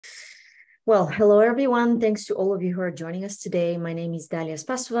Well, hello everyone. Thanks to all of you who are joining us today. My name is Dalia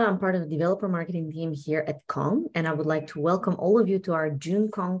Spasova. I'm part of the developer marketing team here at Kong, and I would like to welcome all of you to our June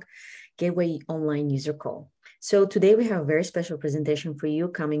Kong Gateway online user call. So today we have a very special presentation for you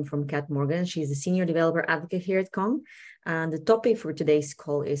coming from Kat Morgan. She's the senior developer advocate here at Kong. And the topic for today's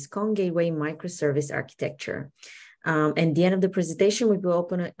call is Kong Gateway Microservice Architecture. At the end of the presentation, we will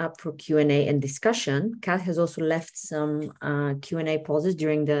open it up for Q&A and discussion. Kat has also left some Q&A pauses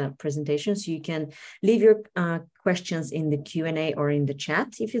during the presentation, so you can leave your questions in the Q&A or in the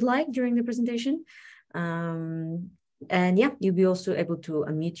chat if you'd like during the presentation. And yeah, you'll be also able to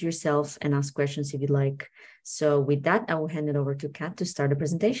unmute yourself and ask questions if you'd like. So with that, I will hand it over to Kat to start the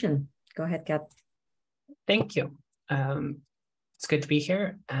presentation. Go ahead, Kat. Thank you. It's good to be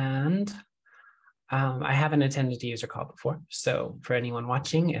here, and I haven't attended a user call before. So for anyone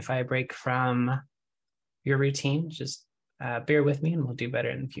watching, if I break from your routine, just bear with me and we'll do better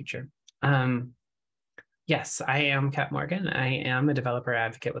in the future. Yes, I am Kat Morgan. I am a developer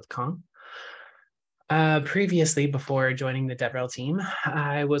advocate with Kong. Previously, before joining the DevRel team,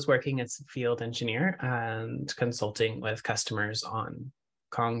 I was working as a field engineer and consulting with customers on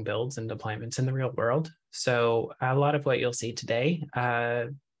Kong builds and deployments in the real world. So a lot of what you'll see today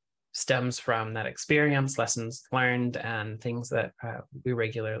stems from that experience, lessons learned, and things that we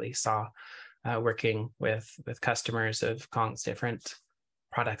regularly saw working with customers of Kong's different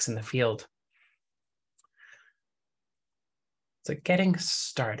products in the field. So getting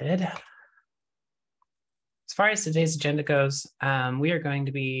started. As far as today's agenda goes, we are going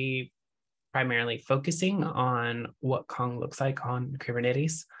to be primarily focusing on what Kong looks like on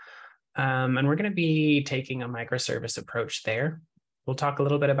Kubernetes. And we're going to be taking a microservice approach there. We'll talk a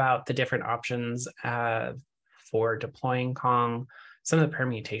little bit about the different options for deploying Kong, some of the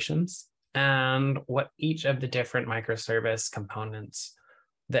permutations, and what each of the different microservice components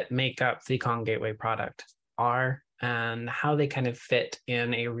that make up the Kong Gateway product are, and how they kind of fit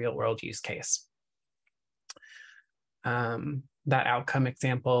in a real-world use case. That outcome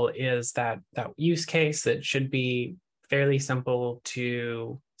example is that use case that should be fairly simple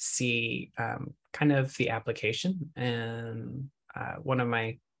to see kind of the application and one of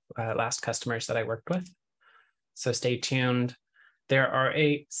my last customers that I worked with. So stay tuned. There are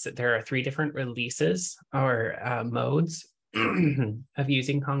 3 different releases or modes of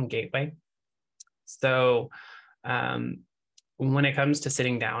using Kong Gateway. So when it comes to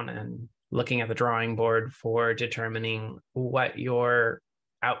sitting down and looking at the drawing board for determining what your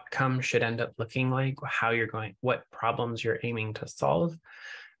outcome should end up looking like, what problems you're aiming to solve,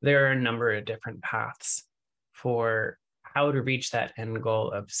 there are a number of different paths for how to reach that end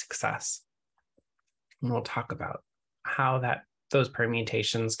goal of success. And we'll talk about how those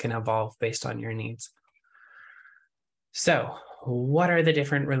permutations can evolve based on your needs. So what are the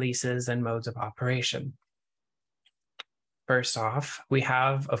different releases and modes of operation? First off, we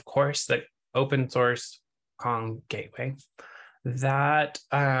have, of course, the open source Kong Gateway that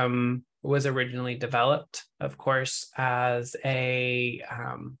was originally developed, of course, as a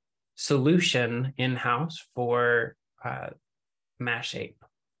solution in-house for Mashape,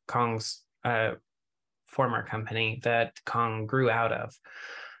 Kong's former company that Kong grew out of.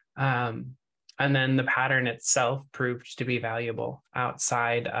 And then the pattern itself proved to be valuable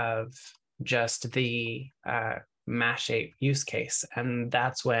outside of just the Mashape use case. And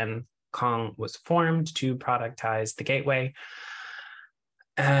that's when Kong was formed to productize the gateway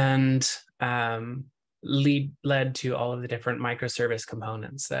and led to all of the different microservice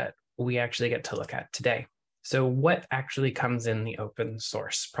components that we actually get to look at today. So what actually comes in the open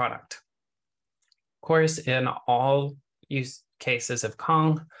source product? Of course, in all use cases of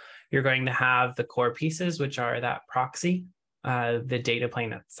Kong, you're going to have the core pieces, which are that proxy, the data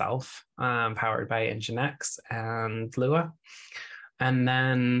plane itself, powered by Nginx and Lua, and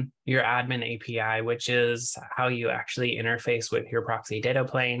then your admin API, which is how you actually interface with your proxy data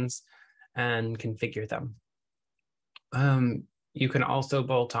planes and configure them. You can also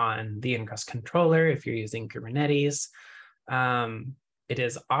bolt on the Ingress Controller if you're using Kubernetes. It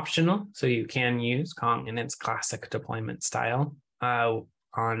is optional, so you can use Kong in its classic deployment style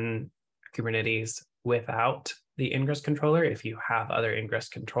on Kubernetes without the Ingress Controller if you have other Ingress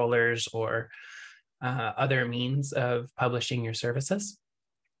Controllers or other means of publishing your services.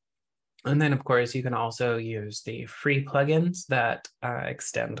 And then, of course, you can also use the free plugins that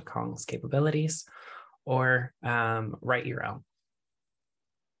extend Kong's capabilities or write your own.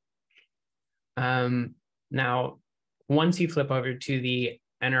 Now, once you flip over to the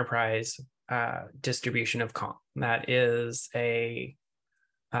enterprise distribution of Kong, that is a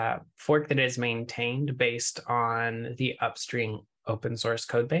fork that is maintained based on the upstream open source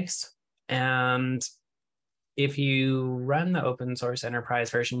code base. And if you run the open source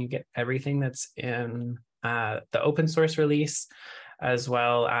enterprise version, you get everything that's in the open source release, as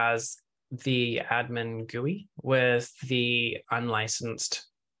well as the admin GUI with the unlicensed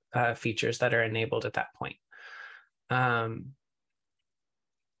features that are enabled at that point.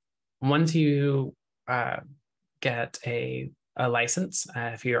 Once you get a license,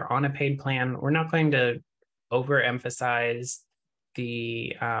 if you're on a paid plan, we're not going to overemphasize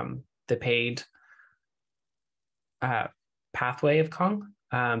the paid pathway of Kong,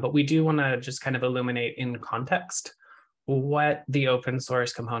 but we do want to just kind of illuminate in context what the open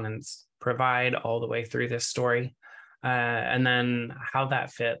source components provide all the way through this story, and then how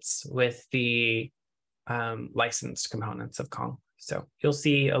that fits with the licensed components of Kong. So you'll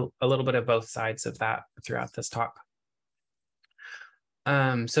see a little bit of both sides of that throughout this talk.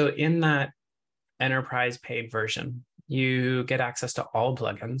 So in that enterprise paid version, you get access to all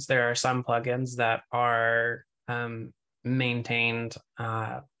plugins. There are some plugins that are maintained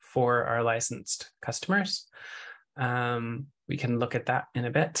for our licensed customers. We can look at that in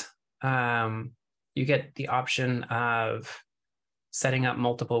a bit. You get the option of setting up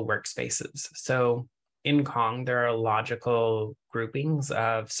multiple workspaces. So in Kong, there are logical groupings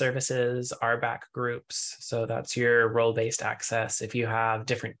of services, RBAC groups. So that's your role-based access. If you have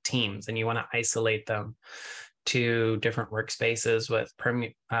different teams and you want to isolate them to different workspaces with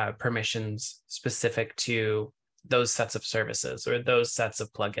permissions specific to those sets of services or those sets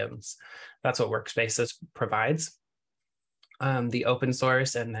of plugins, that's what Workspaces provides. The open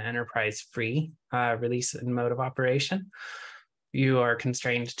source and the enterprise free release and mode of operation, you are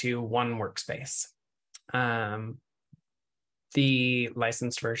constrained to one workspace. The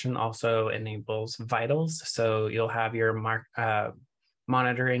licensed version also enables vitals. So you'll have your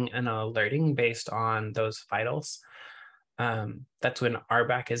monitoring and alerting based on those vitals. That's when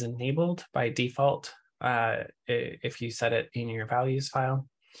RBAC is enabled by default if you set it in your values file.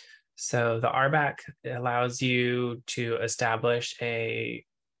 So the RBAC allows you to establish a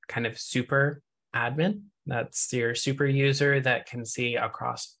kind of super admin. That's your super user that can see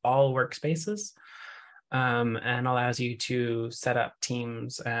across all workspaces. And allows you to set up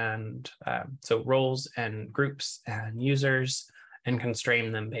teams and so roles and groups and users and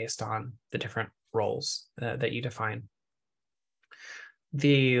constrain them based on the different roles that you define.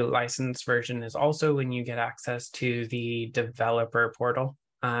 The licensed version is also when you get access to the developer portal.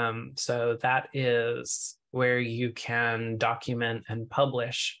 So that is where you can document and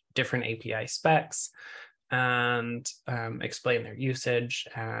publish different API specs and explain their usage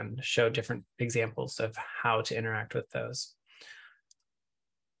and show different examples of how to interact with those.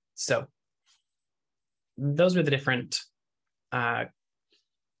 So those were the different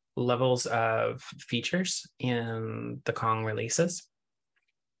levels of features in the Kong releases.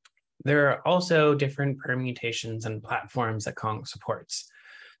 There are also different permutations and platforms that Kong supports.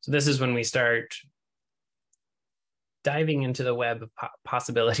 So this is when we start diving into the web of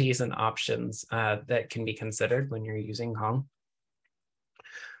possibilities and options that can be considered when you're using Kong.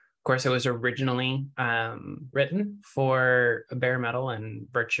 Of course, it was originally written for bare metal and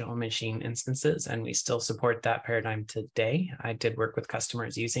virtual machine instances, and we still support that paradigm today. I did work with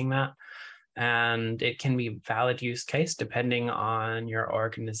customers using that, and it can be a valid use case depending on your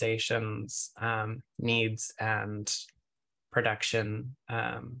organization's needs and production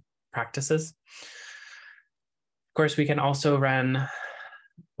practices. Of course, we can also run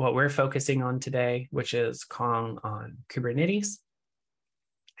what we're focusing on today, which is Kong on Kubernetes.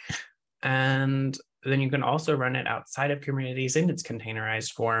 And then you can also run it outside of Kubernetes in its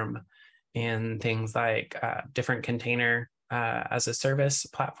containerized form in things like different container as a service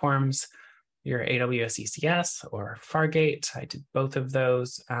platforms, your AWS ECS or Fargate. I did both of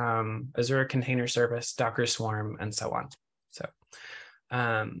those, Azure Container Service, Docker Swarm, and so on. So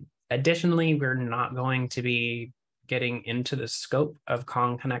additionally, we're not going to be getting into the scope of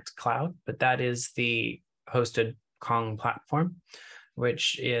Kong Connect Cloud, but that is the hosted Kong platform,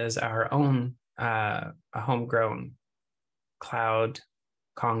 which is our own a homegrown cloud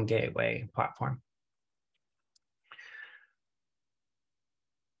Kong gateway platform.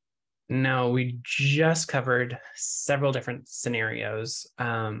 Now, we just covered several different scenarios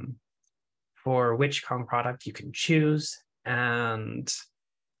for which Kong product you can choose and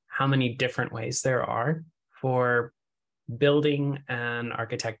how many different ways there are for building and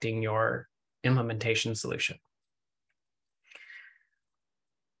architecting your implementation solution.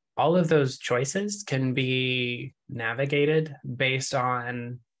 All of those choices can be navigated based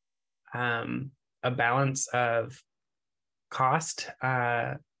on a balance of cost,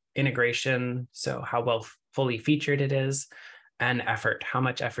 integration, so how well fully featured it is, and effort, how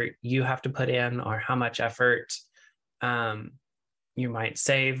much effort you have to put in, or how much effort you might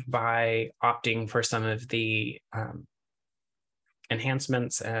save by opting for some of the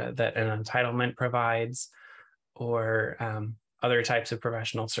enhancements that an entitlement provides, or other types of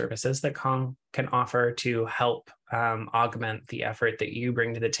professional services that Kong can offer to help augment the effort that you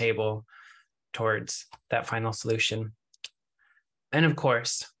bring to the table towards that final solution. And of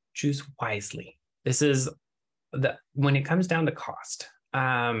course, choose wisely. This is when it comes down to cost,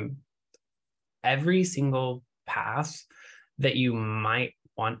 every single path that you might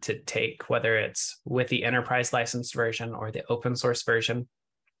want to take, whether it's with the enterprise licensed version or the open source version,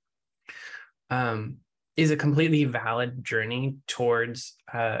 is a completely valid journey towards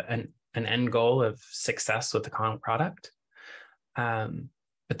an end goal of success with the Kong product.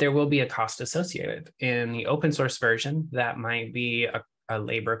 But there will be a cost associated. In the open source version, that might be a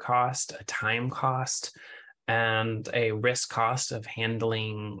labor cost, a time cost, and a risk cost of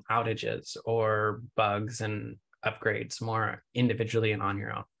handling outages or bugs and upgrades more individually and on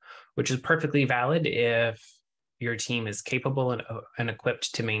your own, which is perfectly valid if your team is capable and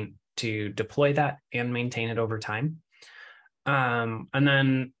equipped to deploy that and maintain it over time. And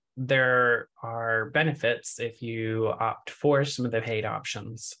then there are benefits if you opt for some of the paid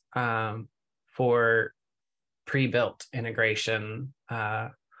options for pre-built integration,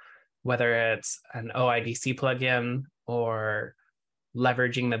 whether it's an OIDC plugin or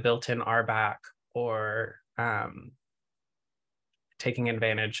leveraging the built-in RBAC, or taking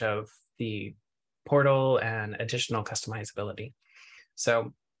advantage of the portal and additional customizability.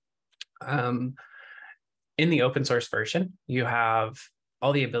 So in the open source version, you have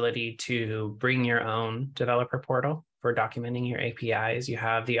all the ability to bring your own developer portal for documenting your APIs. You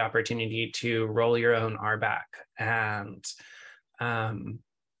have the opportunity to roll your own RBAC. And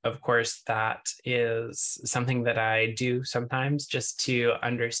of course, that is something that I do sometimes just to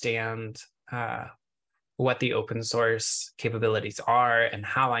understand what the open source capabilities are and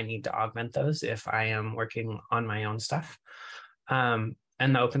how I need to augment those if I am working on my own stuff. And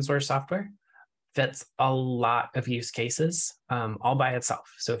the open source software fits a lot of use cases all by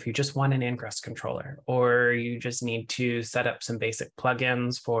itself. So if you just want an Ingress controller, or you just need to set up some basic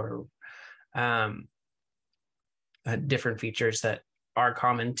plugins for different features that are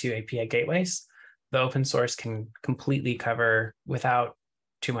common to API gateways, the open source can completely cover without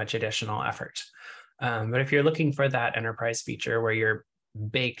too much additional effort. But if you're looking for that enterprise feature where you're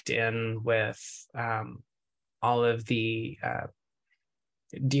baked in with all of the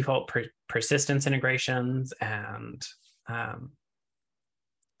default persistence integrations and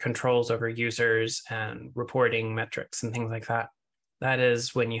controls over users and reporting metrics and things like that, that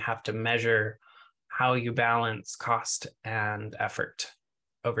is when you have to measure how you balance cost and effort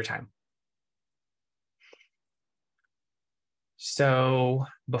over time. So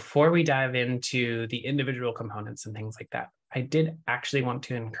before we dive into the individual components and things like that, I did actually want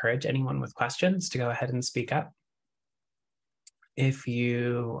to encourage anyone with questions to go ahead and speak up. If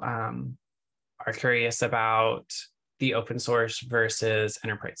you are curious about the open source versus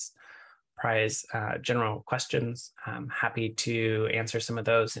enterprise general questions, I'm happy to answer some of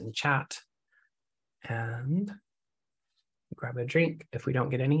those in chat. And grab a drink. If we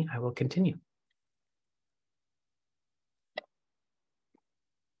don't get any, I will continue.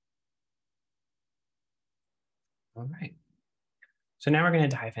 All right. So now we're going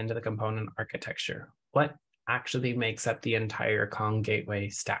to dive into the component architecture. What actually makes up the entire Kong gateway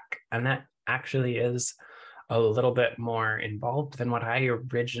stack? And that actually is a little bit more involved than what I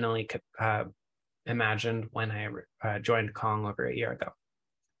originally imagined when I joined Kong over a year ago.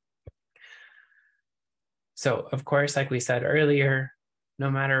 So of course, like we said earlier, no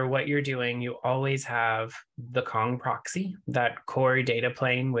matter what you're doing, you always have the Kong proxy, that core data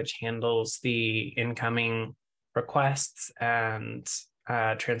plane, which handles the incoming requests and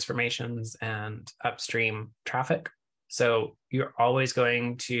transformations and upstream traffic. So you're always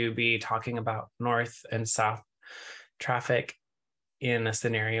going to be talking about north and south traffic in a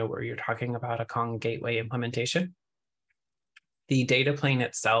scenario where you're talking about a Kong gateway implementation. The data plane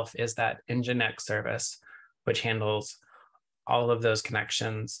itself is that Nginx service, which handles all of those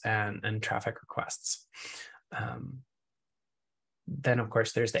connections and traffic requests. Then, of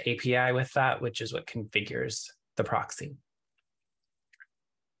course, there's the API with that, which is what configures the proxy.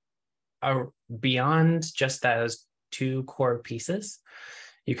 Beyond just those two core pieces,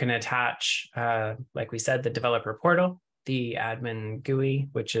 you can attach, like we said, the developer portal, the admin GUI,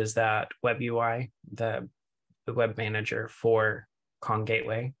 which is that web UI, the web manager for Kong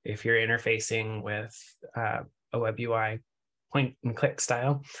Gateway. If you're interfacing with a web UI point and click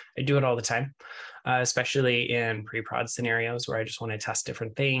style. I do it all the time, especially in pre-prod scenarios where I just want to test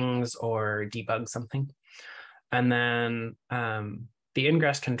different things or debug something. And then the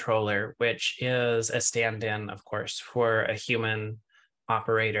Ingress controller, which is a stand-in, of course, for a human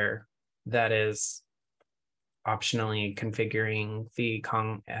operator that is optionally configuring the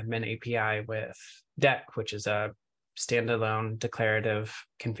Kong Admin API with Deck, which is a standalone declarative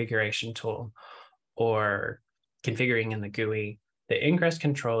configuration tool, or configuring in the GUI. The Ingress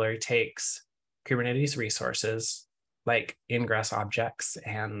controller takes Kubernetes resources like Ingress objects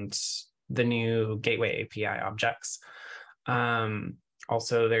and the new Gateway API objects.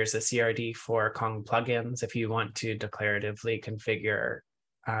 Also, there's a CRD for Kong plugins if you want to declaratively configure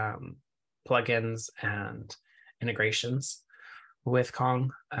plugins and integrations with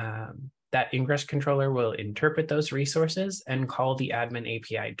Kong. That Ingress controller will interpret those resources and call the admin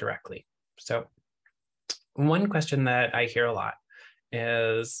API directly. So one question that I hear a lot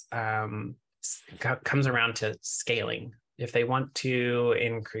is comes around to scaling. If they want to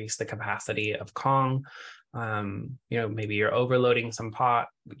increase the capacity of Kong, maybe you're overloading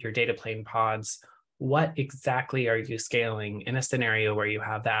your data plane pods. What exactly are you scaling in a scenario where you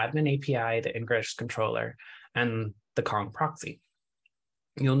have the admin API, the Ingress controller, and the Kong proxy?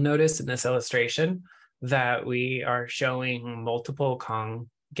 You'll notice in this illustration that we are showing multiple Kong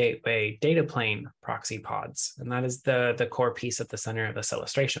gateway data plane proxy pods, and that is the core piece at the center of this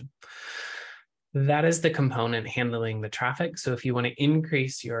illustration. That is the component handling the traffic. So if you want to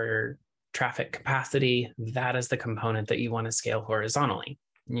increase your traffic capacity, that is the component that you want to scale horizontally.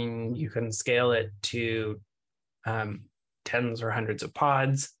 You can scale it to tens or hundreds of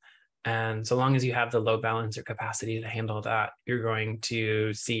pods. And so long as you have the load balancer capacity to handle that, you're going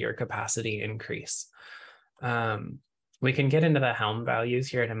to see your capacity increase. We can get into the Helm values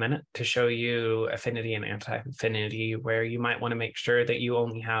here in a minute to show you affinity and anti-affinity, where you might want to make sure that you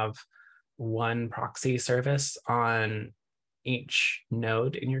only have one proxy service on each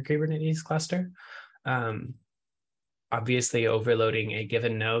node in your Kubernetes cluster. Obviously, overloading a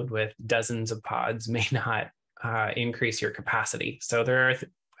given node with dozens of pods may not increase your capacity. So there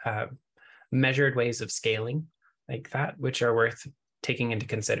are measured ways of scaling like that, which are worth taking into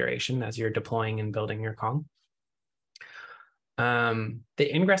consideration as you're deploying and building your Kong.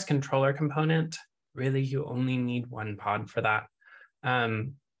 The Ingress controller component, really, you only need one pod for that.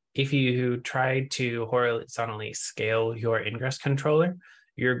 If you try to horizontally scale your Ingress controller,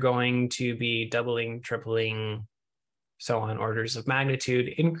 you're going to be doubling, tripling, so on orders of magnitude,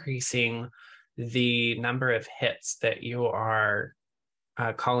 increasing the number of hits that you are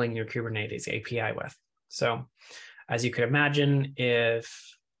calling your Kubernetes API with. So as you could imagine,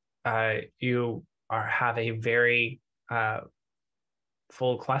 if you have a very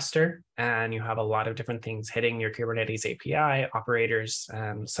full cluster and you have a lot of different things hitting your Kubernetes API, operators,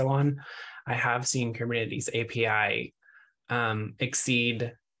 and so on, I have seen Kubernetes API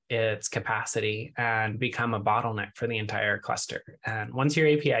exceed its capacity and become a bottleneck for the entire cluster. And once your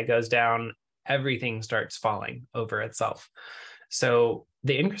API goes down, everything starts falling over itself. So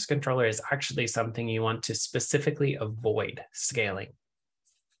the Ingress controller is actually something you want to specifically avoid scaling.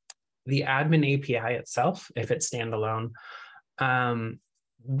 The admin API itself, if it's standalone,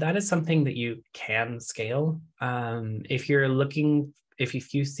 that is something that you can scale. If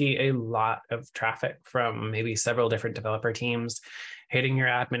you see a lot of traffic from maybe several different developer teams hitting your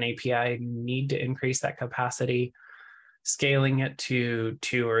admin API, you need to increase that capacity. Scaling it to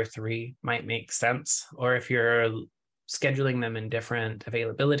 2 or 3 might make sense. Or if you're scheduling them in different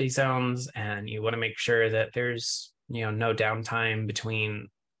availability zones and you want to make sure that there's no downtime between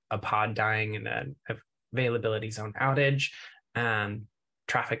a pod dying and an availability zone outage and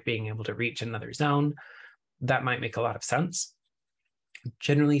traffic being able to reach another zone, that might make a lot of sense.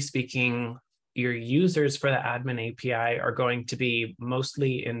 Generally speaking, your users for the admin API are going to be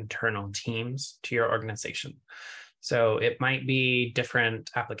mostly internal teams to your organization. So it might be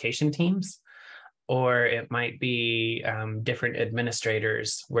different application teams, or it might be different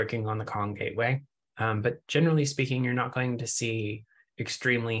administrators working on the Kong gateway. But generally speaking, you're not going to see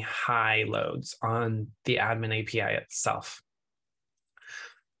extremely high loads on the admin API itself.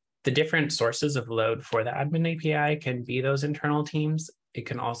 The different sources of load for the admin API can be those internal teams. It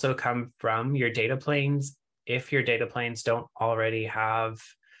can also come from your data planes. If your data planes don't already have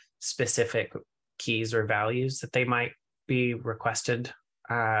specific keys or values that they might be requested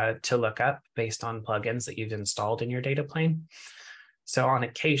to look up based on plugins that you've installed in your data plane. So on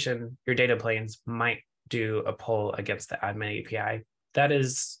occasion, your data planes might do a pull against the admin API. That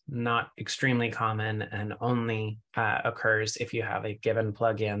is not extremely common and only occurs if you have a given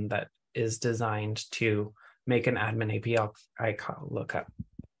plugin that is designed to make an admin API lookup.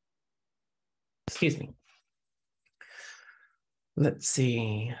 Excuse me. Let's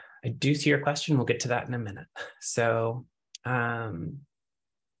see. I do see your question. We'll get to that in a minute. So the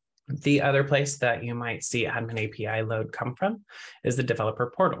other place that you might see admin API load come from is the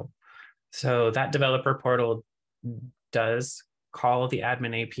developer portal. So that developer portal does call the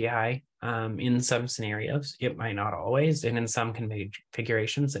admin API in some scenarios. It might not always, and in some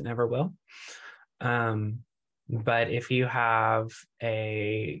configurations, it never will. But if you have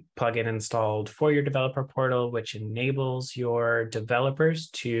a plugin installed for your developer portal, which enables your developers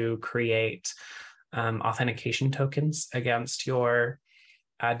to create authentication tokens against your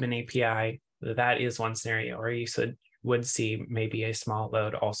admin API, that is one scenario where you would see maybe a small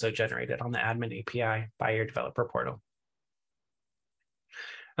load also generated on the admin API by your developer portal.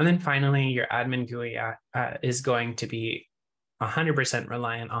 And then finally, your admin GUI is going to be 100%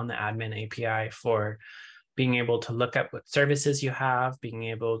 reliant on the admin API for being able to look up what services you have, being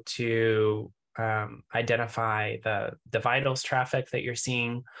able to identify the vitals traffic that you're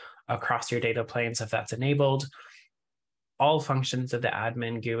seeing across your data planes if that's enabled. All functions of the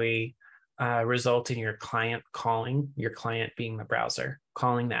admin GUI result in your client calling, your client being the browser,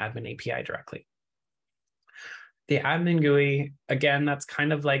 calling the admin API directly. The admin GUI, again, that's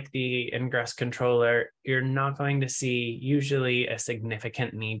kind of like the Ingress controller. You're not going to see usually a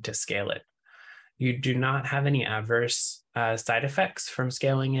significant need to scale it. You do not have any adverse side effects from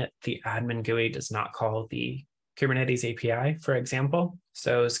scaling it. The admin GUI does not call the Kubernetes API, for example.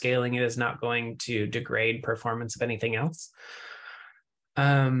 So scaling it is not going to degrade performance of anything else.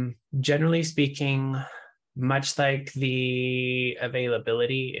 Generally speaking, much like the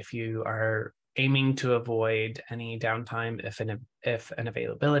availability, if you are aiming to avoid any downtime, if an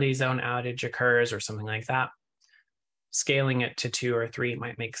availability zone outage occurs or something like that, scaling it to 2 or 3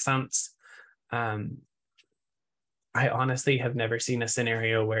 might make sense. I honestly have never seen a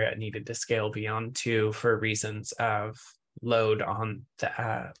scenario where it needed to scale beyond 2 for reasons of load on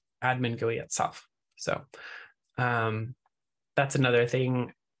the admin GUI itself. So that's another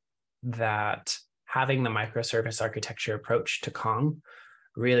thing, that having the microservice architecture approach to Kong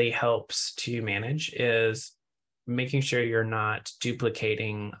really helps to manage, is making sure you're not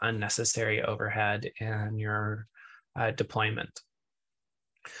duplicating unnecessary overhead in your deployment.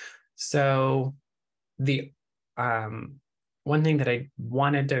 So the one thing that I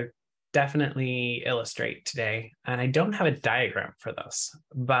wanted to definitely illustrate today, and I don't have a diagram for this,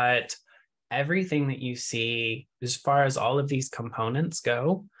 but everything that you see as far as all of these components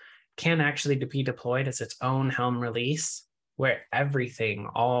go can actually be deployed as its own Helm release, where everything,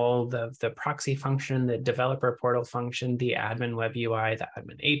 all the proxy function, the developer portal function, the admin web UI, the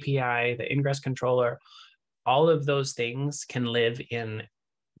admin API, the Ingress controller, all of those things can live in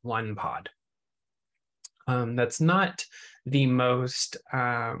one pod. That's not the most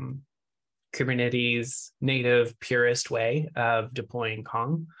Kubernetes native purist way of deploying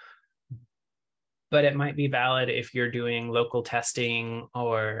Kong, but it might be valid if you're doing local testing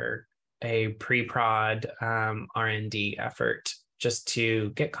or a pre-prod R&D effort just to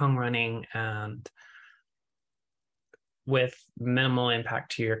get Kong running and with minimal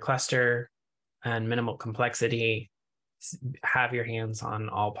impact to your cluster and minimal complexity, have your hands on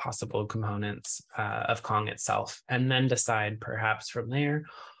all possible components of Kong itself, and then decide perhaps from there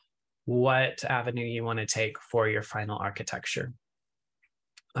what avenue you want to take for your final architecture.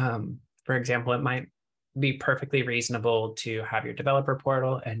 For example, it might be perfectly reasonable to have your developer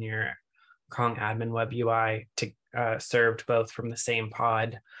portal and your Kong admin web UI served both from the same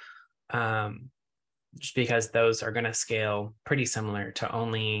pod, just because those are going to scale pretty similar to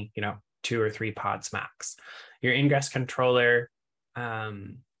only 2 or 3 pods max. Your Ingress controller, I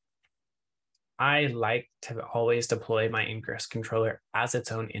like to always deploy my Ingress controller as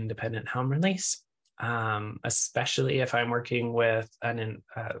its own independent Helm release, especially if I'm working with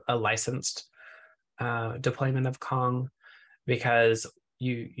a licensed deployment of Kong, because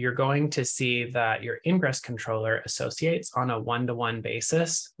you're going to see that your Ingress controller associates on a one-to-one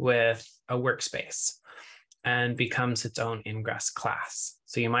basis with a workspace and becomes its own Ingress class.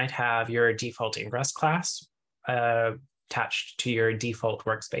 So you might have your default Ingress class attached to your default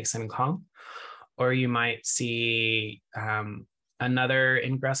workspace in Kong, or you might see another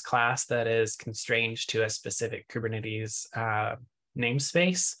Ingress class that is constrained to a specific Kubernetes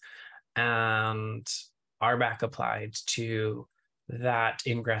namespace and RBAC applied to that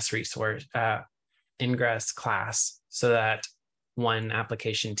Ingress resource, Ingress class, so that one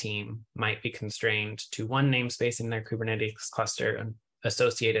application team might be constrained to one namespace in their Kubernetes cluster and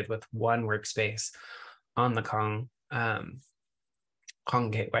associated with one workspace on the Kong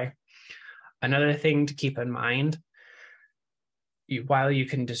gateway. Another thing to keep in mind, while you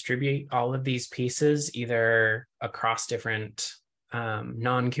can distribute all of these pieces either across different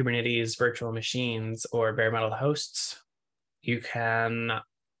non-Kubernetes virtual machines or bare metal hosts, you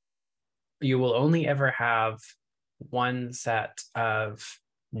will only ever have one set of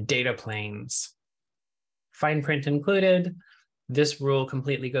data planes, fine print included. This rule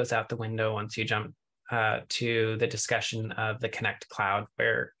completely goes out the window once you jump to the discussion of the Connect Cloud,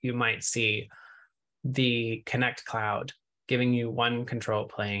 where you might see the Connect Cloud giving you one control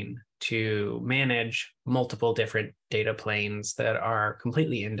plane to manage multiple different data planes that are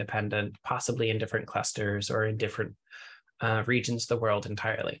completely independent, possibly in different clusters or in different regions of the world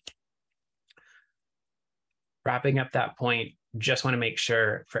entirely. Wrapping up that point, just want to make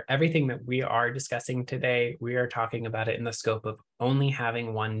sure for everything that we are discussing today, we are talking about it in the scope of only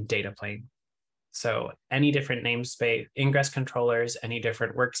having one data plane. So any different namespace, Ingress controllers, any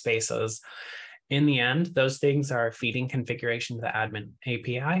different workspaces, in the end, those things are feeding configuration to the Admin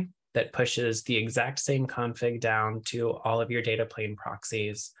API that pushes the exact same config down to all of your data plane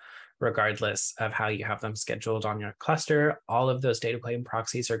proxies, regardless of how you have them scheduled on your cluster. All of those data plane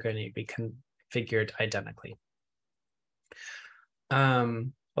proxies are going to be configured identically.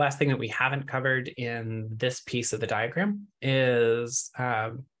 Last thing that we haven't covered in this piece of the diagram is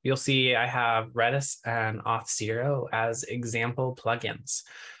you'll see I have Redis and Auth0 as example plugins.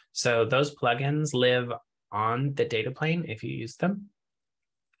 So those plugins live on the data plane if you use them.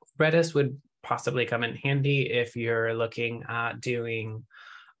 Redis would possibly come in handy if you're looking at doing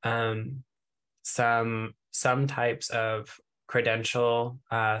some types of credential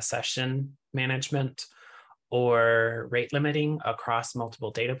session management or rate limiting across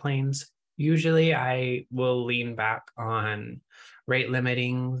multiple data planes. Usually I will lean back on rate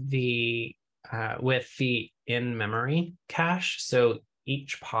limiting with the in-memory cache. So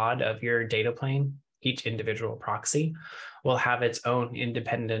each pod of your data plane, each individual proxy will have its own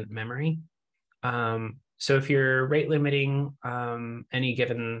independent memory. So if you're rate limiting any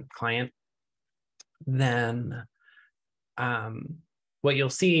given client, then what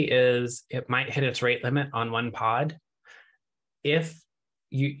you'll see is it might hit its rate limit on one pod.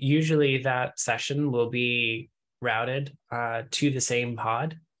 Usually that session will be routed to the same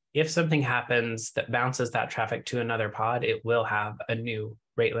pod. If something happens that bounces that traffic to another pod, it will have a new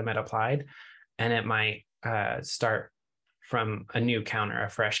rate limit applied, and it might start from a new counter, a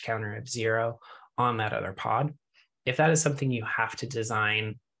fresh counter of 0 on that other pod. If that is something you have to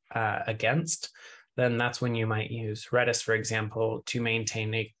design against, then that's when you might use Redis, for example, to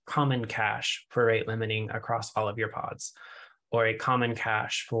maintain a common cache for rate limiting across all of your pods, or a common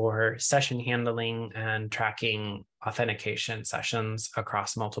cache for session handling and tracking authentication sessions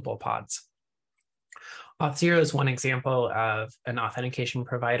across multiple pods. Auth0 is one example of an authentication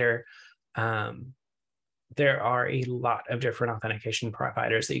provider. There are a lot of different authentication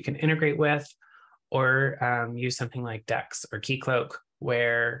providers that you can integrate with, or use something like Dex or Keycloak,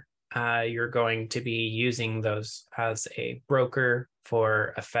 where you're going to be using those as a broker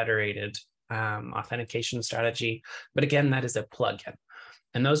for a federated authentication strategy. But again, that is a plugin.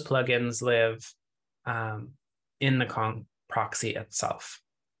 And those plugins live in the Kong proxy itself.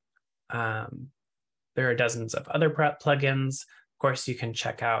 There are dozens of other plugins. Of course, you can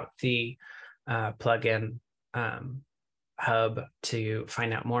check out the plugin hub to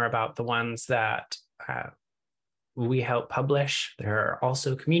find out more about the ones that we help publish. There are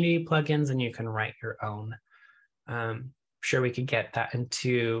also community plugins, and you can write your own. Sure, we could get that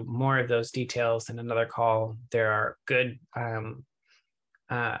into more of those details in another call. There are good,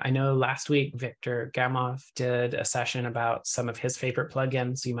 I know last week, Victor Gamov did a session about some of his favorite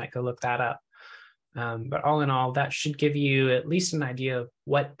plugins, so you might go look that up. But all in all, that should give you at least an idea of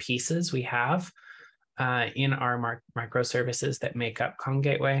what pieces we have in our microservices that make up Kong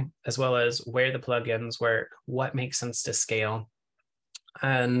Gateway, as well as where the plugins work, what makes sense to scale.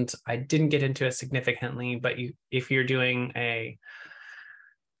 And I didn't get into it significantly, but if you're doing a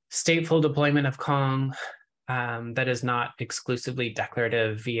stateful deployment of Kong that is not exclusively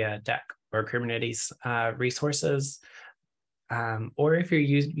declarative via Deck or Kubernetes resources, or if you're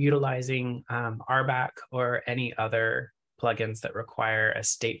utilizing RBAC or any other plugins that require a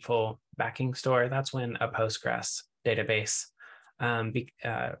stateful backing store, that's when a Postgres database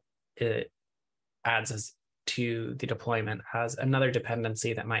it adds to the deployment as another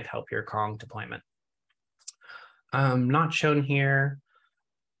dependency that might help your Kong deployment. Not shown here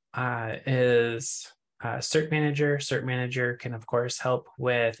is Cert Manager. Cert Manager can, of course, help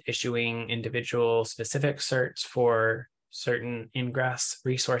with issuing individual specific certs for certain ingress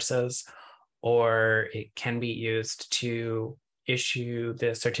resources, or it can be used to issue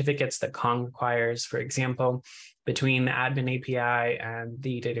the certificates that Kong requires. For example, between the Admin API and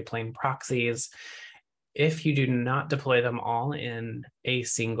the data plane proxies, if you do not deploy them all in a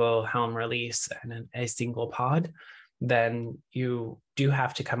single Helm release and in a single pod, then you do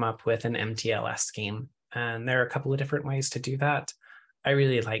have to come up with an MTLS scheme. And there are a couple of different ways to do that. I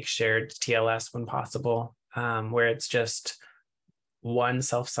really like shared TLS when possible, where it's just one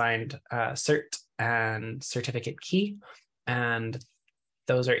self-signed cert and certificate key, and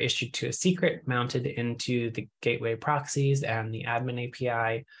those are issued to a secret mounted into the gateway proxies and the admin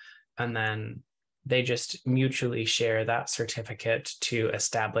API, and then they just mutually share that certificate to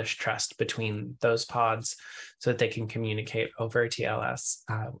establish trust between those pods so that they can communicate over TLS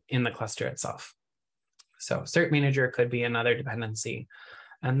in the cluster itself. So Cert Manager could be another dependency,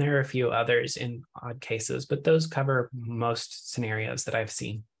 and there are a few others in odd cases, but those cover most scenarios that I've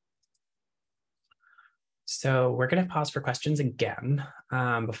seen. So we're going to pause for questions again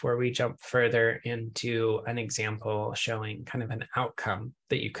before we jump further into an example showing kind of an outcome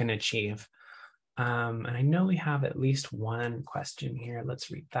that you can achieve. And I know we have at least one question here.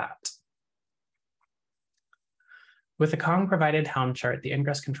 Let's read that. With the Kong provided Helm chart, the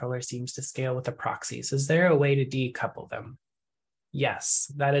Ingress controller seems to scale with the proxies. Is there a way to decouple them?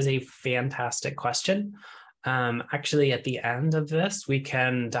 Yes, that is a fantastic question. Actually, at the end of this, we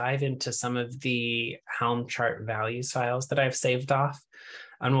can dive into some of the Helm chart values files that I've saved off,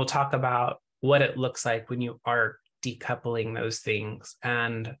 and we'll talk about what it looks like when you are decoupling those things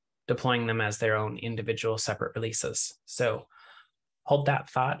and deploying them as their own individual separate releases. So hold that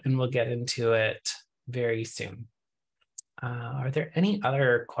thought and we'll get into it very soon. Are there any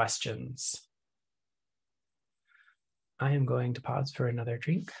other questions? I am going to pause for another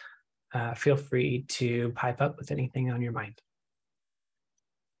drink. Feel free to pipe up with anything on your mind.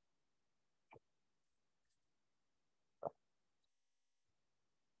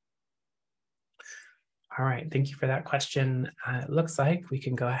 All right, thank you for that question. It looks like we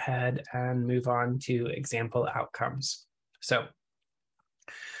can go ahead and move on to example outcomes. So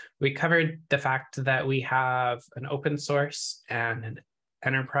we covered the fact that we have an open source and an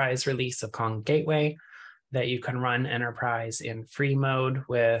enterprise release of Kong Gateway, that you can run enterprise in free mode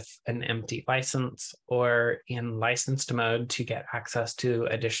with an empty license or in licensed mode to get access to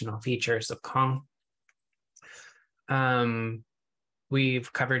additional features of Kong.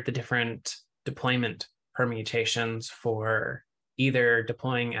 We've covered the different deployment permutations for either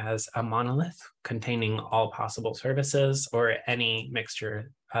deploying as a monolith containing all possible services or any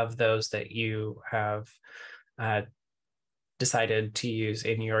mixture of those that you have decided to use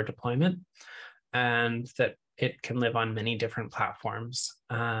in your deployment, and that it can live on many different platforms,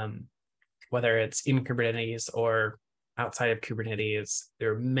 whether it's in Kubernetes or outside of Kubernetes.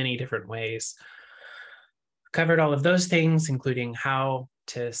 There are many different ways. Covered all of those things, including how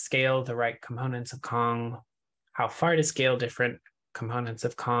to scale the right components of Kong, how far to scale different components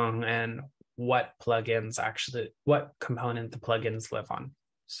of Kong, and what component the plugins live on.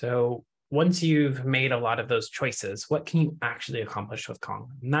 So once you've made a lot of those choices, what can you actually accomplish with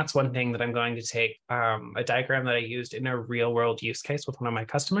Kong? And that's one thing that I'm going to take a diagram that I used in a real world use case with one of my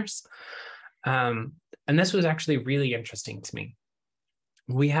customers. And this was actually really interesting to me.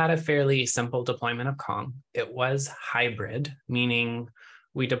 We had a fairly simple deployment of Kong. It was hybrid, meaning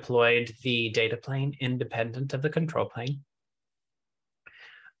we deployed the data plane independent of the control plane.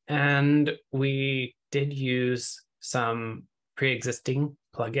 And we did use some pre-existing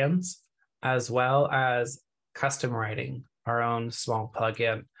plugins, as well as custom writing our own small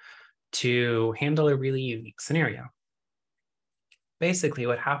plugin to handle a really unique scenario. Basically,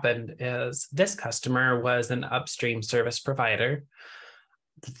 what happened is this customer was an upstream service provider.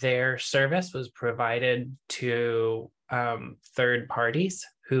 Their service was provided to third parties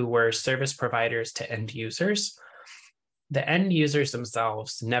who were service providers to end users. The end users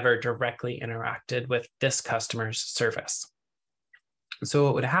themselves never directly interacted with this customer's service. So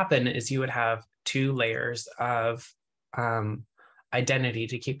what would happen is you would have two layers of identity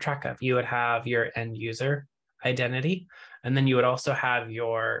to keep track of. You would have your end user identity, and then you would also have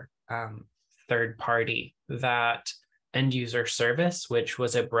your third party, that end user service, which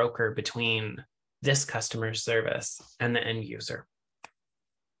was a broker between this customer's service and the end user.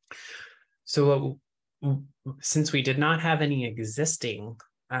 So since we did not have any existing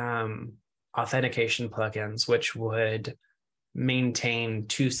authentication plugins, which would maintain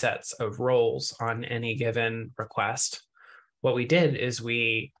two sets of roles on any given request, what we did is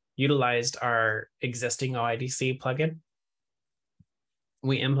we utilized our existing OIDC plugin.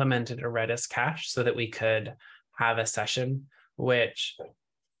 We implemented a Redis cache so that we could have a session which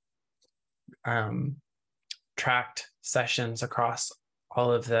tracked sessions across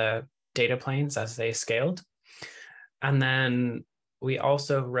all of the data planes as they scaled. And then we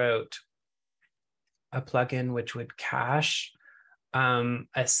also wrote a plugin which would cache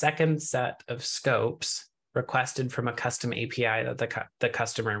a second set of scopes requested from a custom API that the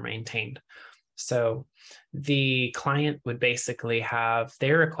customer maintained. So the client would basically have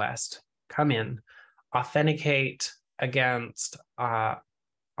their request come in, authenticate against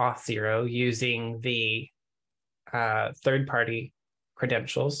Auth0 using the third-party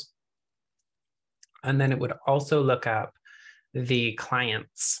credentials. And then it would also look up the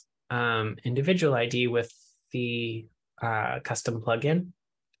client's individual ID with the custom plugin.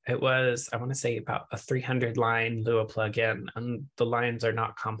 It was, I want to say, about a 300-line Lua plugin, and the lines are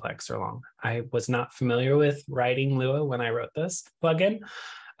not complex or long. I was not familiar with writing Lua when I wrote this plugin.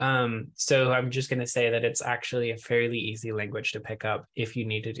 So I'm just going to say that it's actually a fairly easy language to pick up if you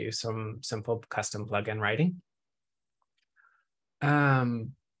need to do some simple custom plugin writing.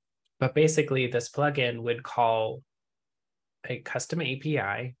 But basically, this plugin would call a custom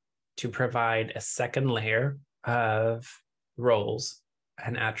API to provide a second layer of roles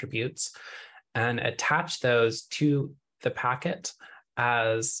and attributes and attach those to the packet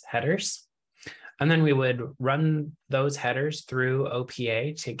as headers. And then we would run those headers through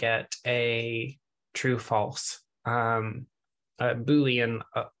OPA to get a true false, a Boolean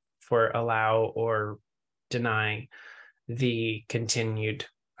for allow or deny the continued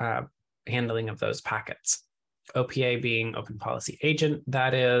handling of those packets. OPA being Open Policy Agent,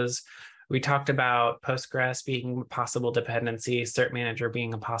 that is. We talked about Postgres being a possible dependency, Cert Manager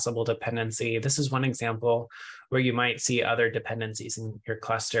being a possible dependency. This is one example where you might see other dependencies in your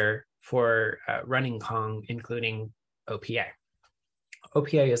cluster for running Kong, including OPA.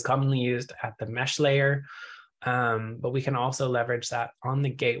 OPA is commonly used at the mesh layer, but we can also leverage that on the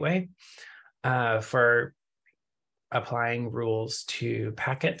gateway for applying rules to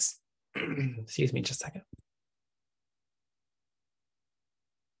packets. Excuse me just a second.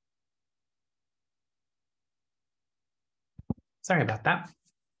 Sorry about that.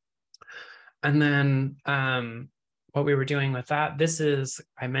 And then what we were doing with that, this is,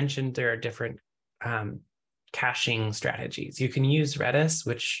 I mentioned there are different caching strategies. You can use Redis,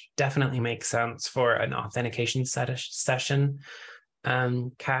 which definitely makes sense for an authentication session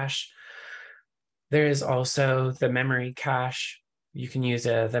cache. There is also the memory cache. You can use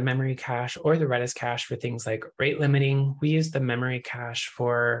the memory cache or the Redis cache for things like rate limiting. We use the memory cache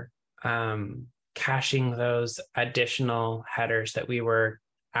for caching those additional headers that we were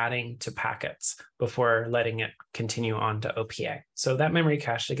adding to packets before letting it continue on to OPA. So that memory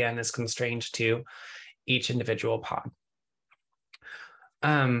cache, again, is constrained to each individual pod.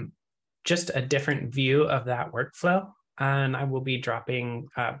 Just a different view of that workflow. And I will be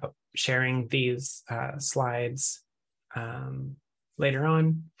sharing these slides later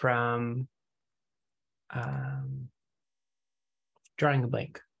on from drawing a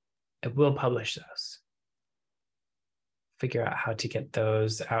blank. I will publish those. Figure out how to get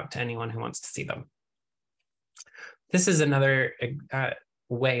those out to anyone who wants to see them. This is another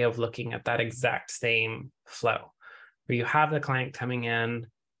way of looking at that exact same flow, where you have the client coming in,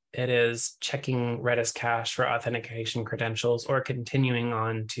 it is checking Redis cache for authentication credentials or continuing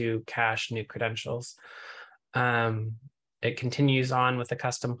on to cache new credentials. It continues on with a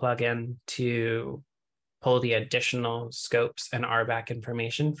custom plugin to pull the additional scopes and RBAC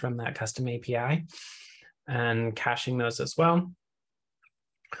information from that custom API and caching those as well.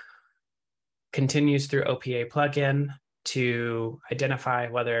 Continues through OPA plugin to identify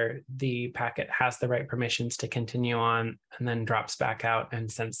whether the packet has the right permissions to continue on, and then drops back out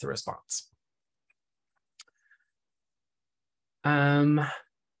and sends the response. All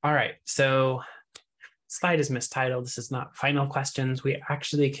right, so slide is mistitled. This is not final questions. We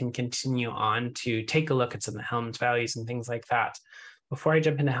actually can continue on to take a look at some of the Helm's values and things like that. Before I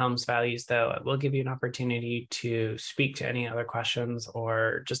jump into Helm's values, though, I will give you an opportunity to speak to any other questions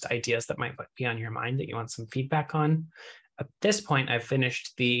or just ideas that might be on your mind that you want some feedback on. At this point, I've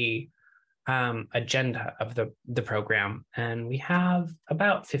finished the agenda of the program, and we have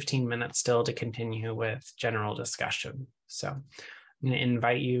about 15 minutes still to continue with general discussion. So I'm going to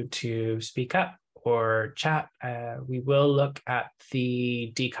invite you to speak up or chat. We will look at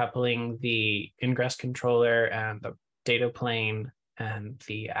the decoupling the Ingress controller and the data plane and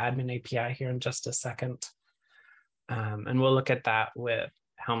the admin API here in just a second. And we'll look at that with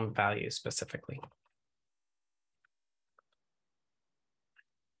Helm values specifically.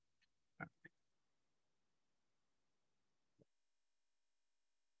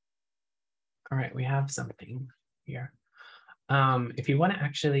 All right, we have something here. If you want to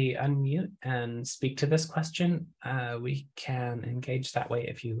actually unmute and speak to this question, we can engage that way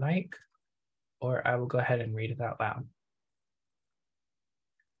if you like, or I will go ahead and read it out loud.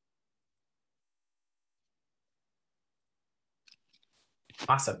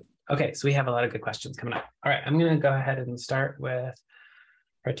 Awesome. Okay, so we have a lot of good questions coming up. All right, I'm going to go ahead and start with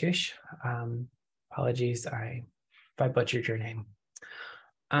Pratush. Apologies if I butchered your name.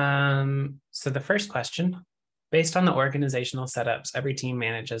 So the first question, based on the organizational setups, every team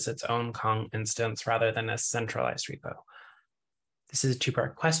manages its own Kong instance rather than a centralized repo. This is a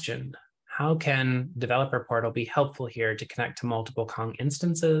two-part question. How can Developer Portal be helpful here to connect to multiple Kong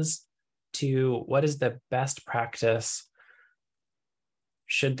instances? To what is the best practice?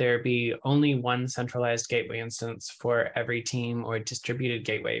 Should there be only one centralized gateway instance for every team or a distributed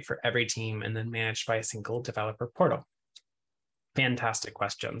gateway for every team and then managed by a single developer portal? Fantastic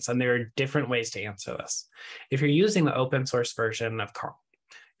questions. And there are different ways to answer this. If you're using the open source version of Kong,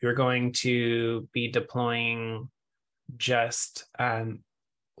 you're going to be deploying just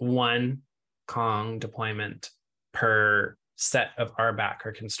one Kong deployment per set of RBAC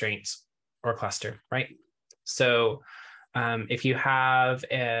or constraints or cluster, right? So if you have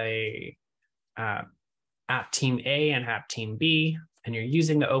a app team A and app team B, and you're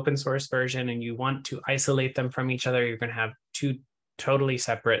using the open source version and you want to isolate them from each other, you're going to have two totally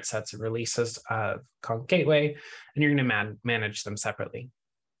separate sets of releases of Kong Gateway, and you're going to manage them separately.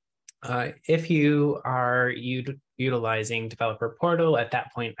 If you are utilizing Developer Portal, at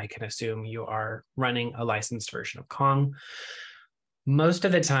that point, I can assume you are running a licensed version of Kong. Most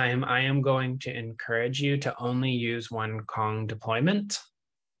of the time, I am going to encourage you to only use one Kong deployment,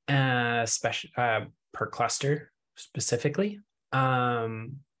 per cluster specifically.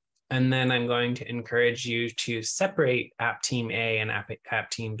 And then I'm going to encourage you to separate app team A and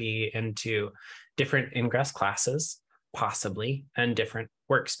app team B into different ingress classes, possibly, and different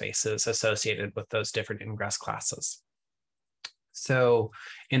workspaces associated with those different ingress classes. So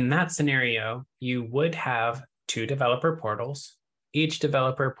in that scenario, you would have two developer portals. Each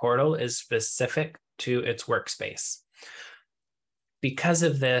developer portal is specific to its workspace. Because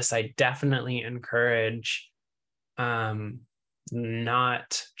of this, I definitely encourage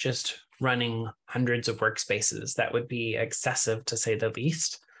not just running hundreds of workspaces. That would be excessive, to say the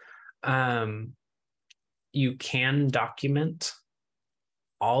least. You can document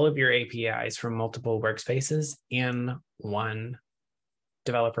all of your APIs from multiple workspaces in one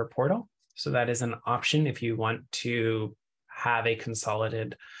developer portal. So that is an option if you want to have a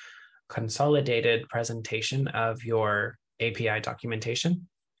consolidated presentation of your API documentation.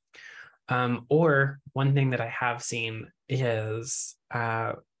 Or one thing that I have seen is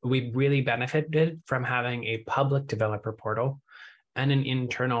we really benefited from having a public developer portal and an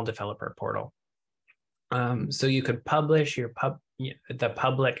internal developer portal. So you could publish the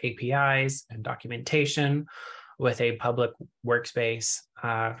public APIs and documentation with a public workspace,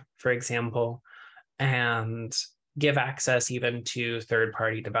 for example, and give access even to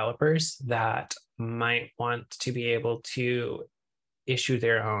third-party developers that might want to be able to issue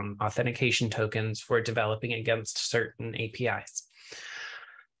their own authentication tokens for developing against certain APIs.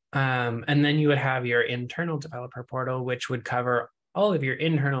 And then you would have your internal developer portal, which would cover all of your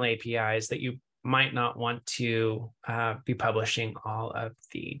internal APIs that you might not want to be publishing all of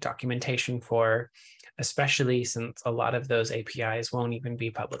the documentation for, especially since a lot of those APIs won't even be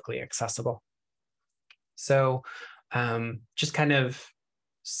publicly accessible. So just kind of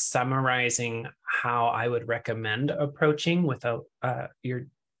summarizing how I would recommend approaching with your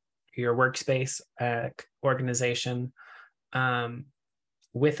workspace organization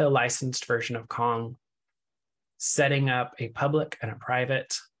with a licensed version of Kong, setting up a public and a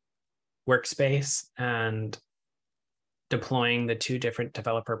private workspace and deploying the two different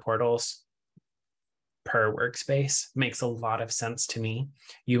developer portals per workspace makes a lot of sense to me.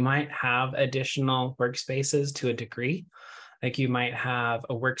 You might have additional workspaces to a degree. Like you might have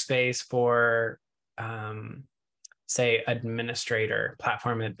a workspace for, say,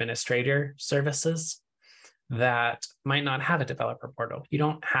 platform administrator services that might not have a developer portal. You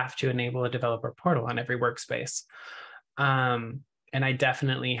don't have to enable a developer portal on every workspace. And I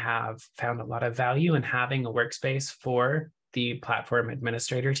definitely have found a lot of value in having a workspace for the platform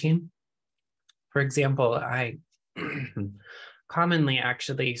administrator team. For example, I commonly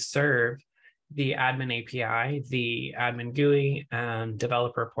actually serve the Admin API, the Admin GUI, and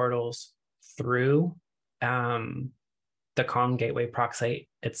developer portals through the Kong Gateway proxy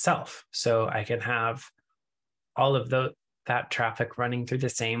itself. So I can have all of that traffic running through the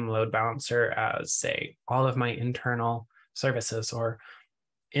same load balancer as, say, all of my internal services, or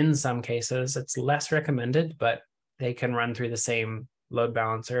in some cases, it's less recommended, but they can run through the same load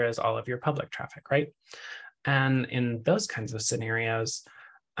balancer as all of your public traffic, right? And in those kinds of scenarios,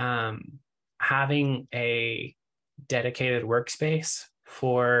 having a dedicated workspace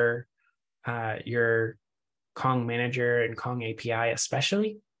for your Kong manager and Kong API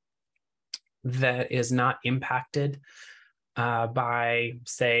especially, that is not impacted by,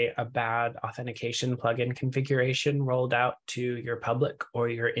 say, a bad authentication plugin configuration rolled out to your public or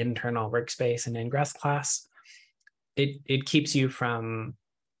your internal workspace and Ingress class, it keeps you from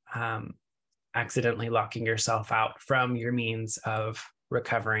accidentally locking yourself out from your means of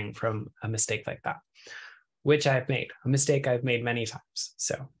recovering from a mistake like that, which I've made, a mistake I've made many times.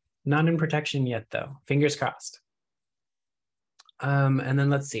 So not in protection yet, though. Fingers crossed. And then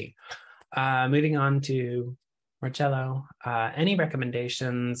let's see. Moving on to Marcello, any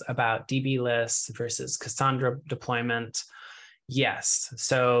recommendations about DB lists versus Cassandra deployment? Yes.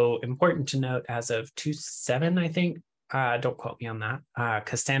 So important to note, as of 2.7, I think, don't quote me on that,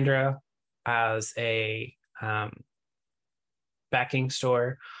 Cassandra as a backing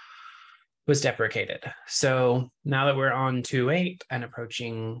store was deprecated. So now that we're on 2.8 and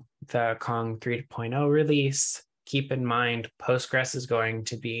approaching the Kong 3.0 release, keep in mind Postgres is going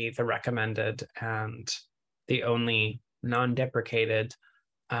to be the recommended and the only non-deprecated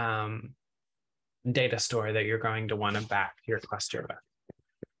data store that you're going to want to back your cluster with.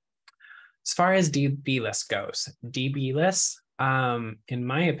 As far as DB list goes, DB list, in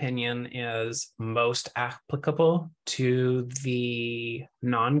my opinion, is most applicable to the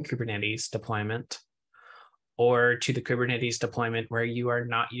non-Kubernetes deployment or to the Kubernetes deployment where you are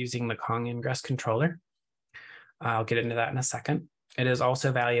not using the Kong Ingress controller. I'll get into that in a second. It is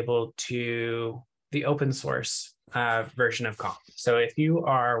also valuable to the open source version of Kong. So if you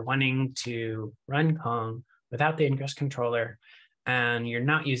are wanting to run Kong without the Ingress controller and you're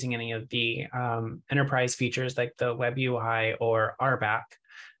not using any of the enterprise features like the web UI or RBAC,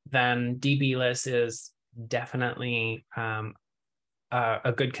 then DBlist is definitely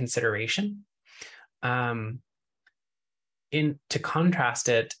a good consideration. To contrast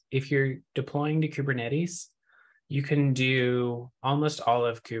it, if you're deploying to Kubernetes, you can do almost all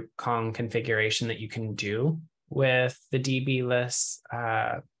of Kong configuration that you can do with the DBlist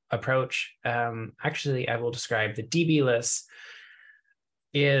approach. Actually, I will describe the DBlist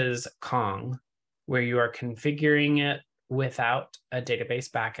is Kong, where you are configuring it without a database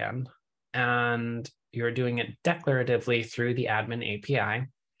backend, and you're doing it declaratively through the Admin API,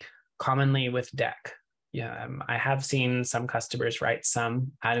 commonly with DEC. Yeah, I have seen some customers write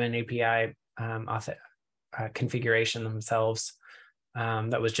some Admin API configuration themselves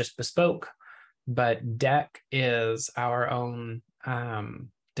that was just bespoke, but DEC is our own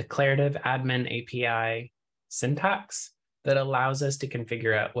declarative Admin API syntax that allows us to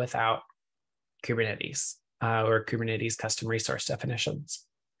configure it without Kubernetes or Kubernetes custom resource definitions.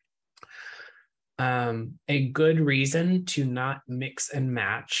 A good reason to not mix and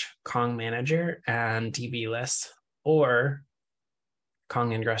match Kong Manager and DBlist or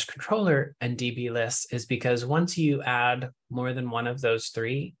Kong Ingress Controller and DBlist is because once you add more than one of those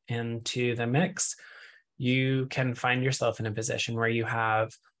three into the mix, you can find yourself in a position where you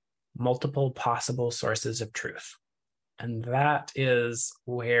have multiple possible sources of truth. And that is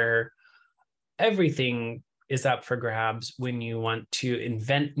where everything is up for grabs when you want to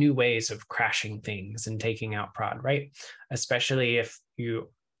invent new ways of crashing things and taking out prod, right? Especially if you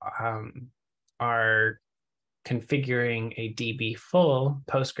are configuring a DB full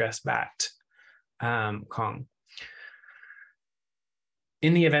Postgres-backed Kong.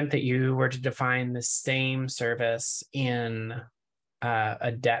 In the event that you were to define the same service in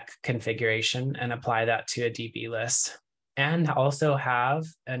a DEC configuration and apply that to a DB list, and also have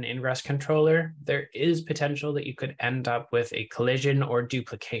an ingress controller, there is potential that you could end up with a collision or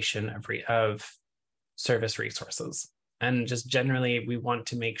duplication of service resources. And just generally, we want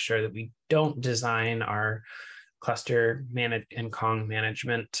to make sure that we don't design our cluster and Kong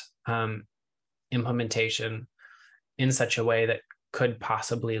management implementation in such a way that could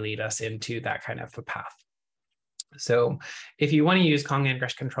possibly lead us into that kind of a path. So if you want to use Kong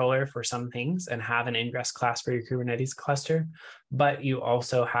Ingress Controller for some things and have an ingress class for your Kubernetes cluster, but you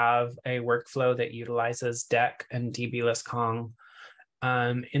also have a workflow that utilizes DEC and DBlist Kong,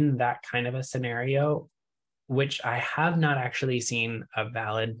 in that kind of a scenario, which I have not actually seen a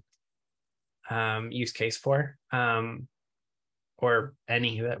valid use case for, or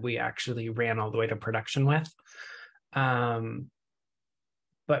any that we actually ran all the way to production with.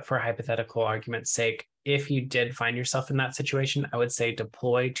 But for hypothetical argument's sake, if you did find yourself in that situation, I would say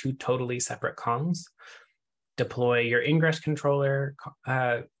deploy two totally separate Kongs. Deploy your ingress controller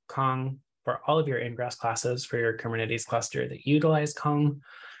Kong for all of your Ingress classes for your Kubernetes cluster that utilize Kong,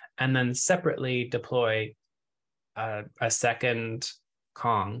 and then separately deploy a second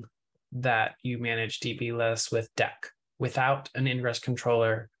Kong that you manage DB lists with deck without an Ingress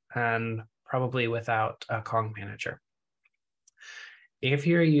controller and probably without a Kong manager. If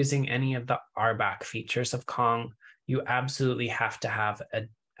you're using any of the RBAC features of Kong, you absolutely have to have a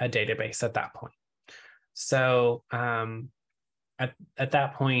database at that point. So at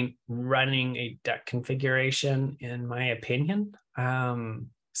that point, running a deck configuration, in my opinion,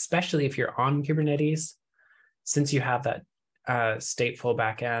 especially if you're on Kubernetes, since you have that stateful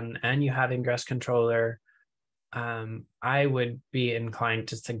backend and you have Ingress controller, I would be inclined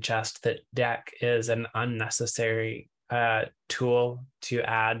to suggest that deck is an unnecessary tool to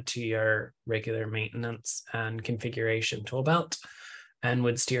add to your regular maintenance and configuration tool belt, and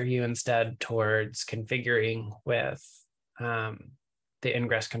would steer you instead towards configuring with the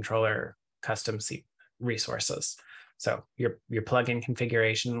Ingress controller custom resources. So your plugin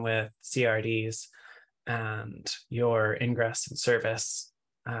configuration with CRDs and your Ingress service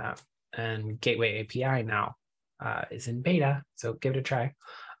and Gateway API now is in beta, so give it a try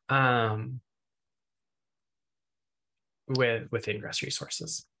with Ingress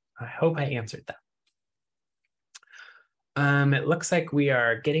resources. I hope I answered that. It looks like we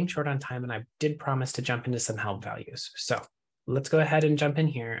are getting short on time, and I did promise to jump into some helm values. So let's go ahead and jump in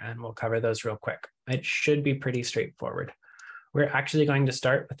here and we'll cover those real quick. It should be pretty straightforward. We're actually going to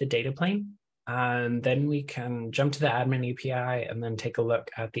start with the data plane, and then we can jump to the Admin API and then take a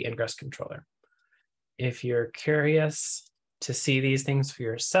look at the Ingress controller. If you're curious to see these things for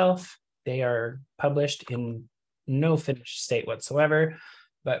yourself, they are published in no finished state whatsoever,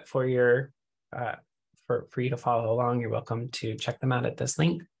 but for your for you to follow along, you're welcome to check them out at this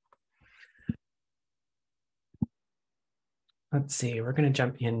link. Let's see, we're going to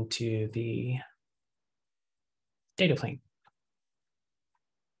jump into the data plane.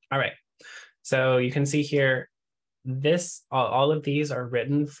 All right, so you can see here, all of these are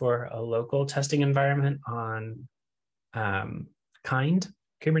written for a local testing environment on kind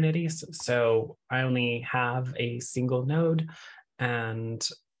Kubernetes. So I only have a single node, and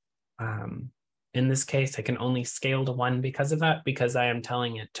in this case, I can only scale to 1 because of that, because I am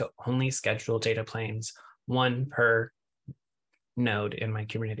telling it to only schedule data planes, 1 per node in my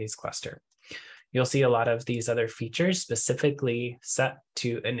Kubernetes cluster. You'll see a lot of these other features specifically set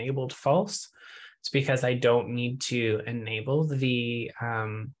to enabled false. It's because I don't need to enable the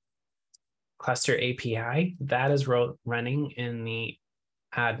cluster API that is running in the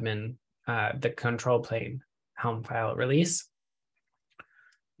admin, the control plane helm file release.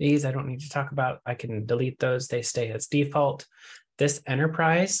 These I don't need to talk about. I can delete those. They stay as default. This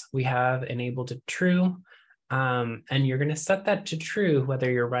enterprise we have enabled to true. And you're going to set that to true whether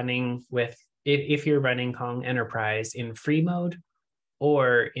you're running with, if you're running Kong Enterprise in free mode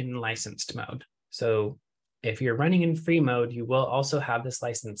or in licensed mode. So if you're running in free mode, you will also have this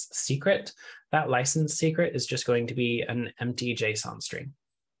license secret. That license secret is just going to be an empty JSON string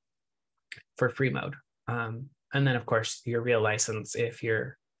for free mode. And then, of course, your real license if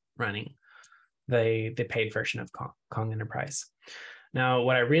you're running the paid version of Kong Enterprise. Now,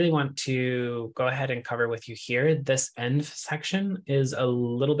 what I really want to go ahead and cover with you here, this end section is a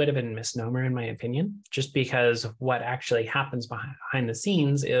little bit of a misnomer in my opinion, just because what actually happens behind the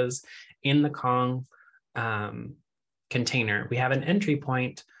scenes is in the Kong container, we have an entry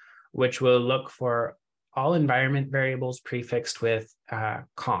point which will look for all environment variables prefixed with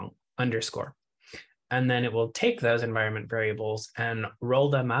Kong _. And then it will take those environment variables and roll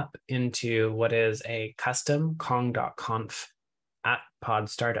them up into what is a custom kong.conf at pod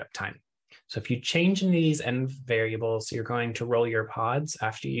startup time. So if you change in these end variables, you're going to roll your pods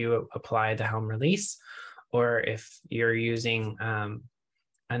after you apply the Helm release, or if you're using an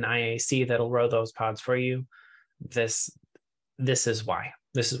IAC that'll roll those pods for you, this is why.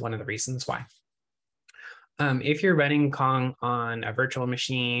 This is one of the reasons why. If you're running Kong on a virtual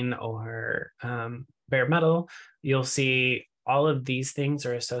machine or bare metal, you'll see all of these things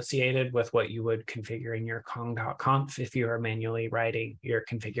are associated with what you would configure in your kong.conf if you are manually writing your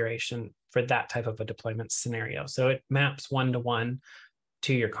configuration for that type of a deployment scenario. So it maps one-to-one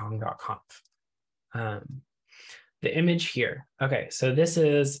to your kong.conf. The image here. Okay, so this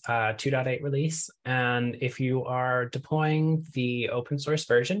is a 2.8 release. And if you are deploying the open source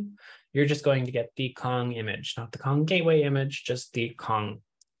version, you're just going to get the Kong image, not the Kong Gateway image, just the Kong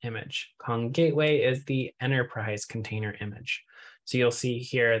image. Kong Gateway is the enterprise container image. So you'll see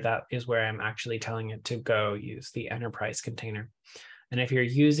here that is where I'm actually telling it to go use the enterprise container. And if you're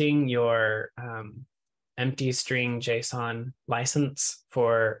using your empty string JSON license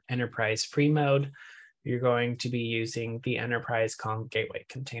for enterprise free mode, you're going to be using the enterprise Kong gateway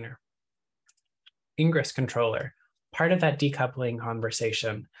container. Ingress controller, part of that decoupling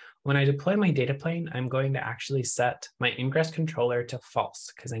conversation. When I deploy my data plane, I'm going to actually set my Ingress controller to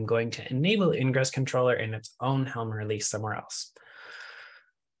false because I'm going to enable Ingress controller in its own Helm release somewhere else.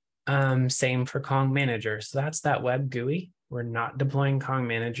 Same for Kong manager. So that's that web GUI. We're not deploying Kong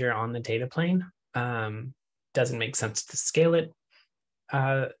manager on the data plane. Doesn't make sense to scale it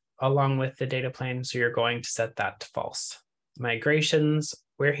along with the data plane. So you're going to set that to false. Migrations,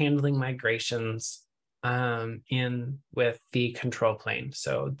 we're handling migrations in with the control plane.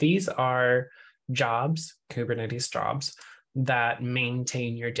 So these are jobs, Kubernetes jobs, that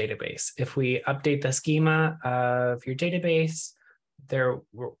maintain your database. If we update the schema of your database,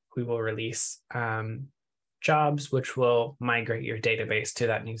 we will release jobs which will migrate your database to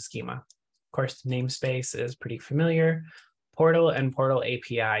that new schema. Of course, namespace is pretty familiar. Portal and Portal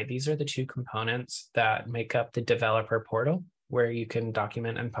API, these are the two components that make up the developer portal, where you can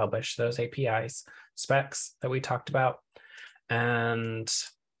document and publish those APIs specs that we talked about. And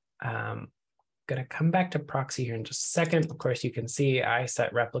I'm going to come back to proxy here in just a second. Of course, you can see I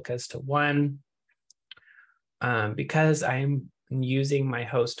set replicas to 1 because I'm using my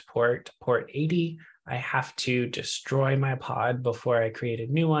host port 80. I have to destroy my pod before I create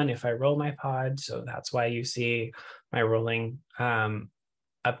a new one if I roll my pod. So that's why you see my rolling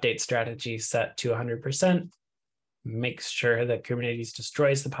update strategy set to 100%. Makes sure that Kubernetes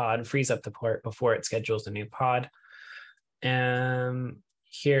destroys the pod, frees up the port before it schedules a new pod. And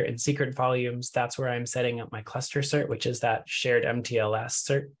here in secret volumes, that's where I'm setting up my cluster cert, which is that shared MTLS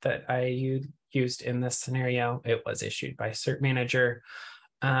cert that I used in this scenario. It was issued by Cert Manager.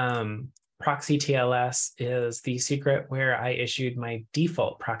 Proxy TLS is the secret where I issued my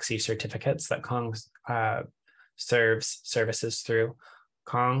default proxy certificates that Kong serves services through.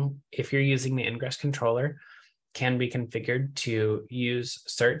 Kong, if you're using the Ingress controller, can be configured to use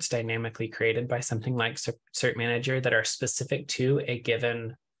certs dynamically created by something like Cert Manager that are specific to a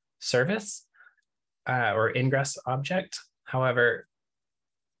given service or Ingress object. However,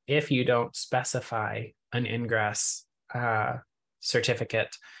 if you don't specify an Ingress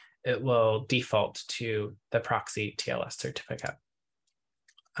certificate, it will default to the proxy TLS certificate.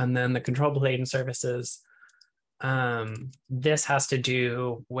 And then the control plane services, this has to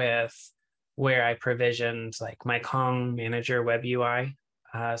do with where I provisioned like my Kong manager web UI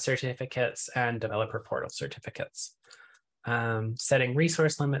certificates and developer portal certificates. Setting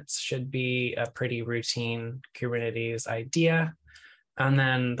resource limits should be a pretty routine Kubernetes idea. And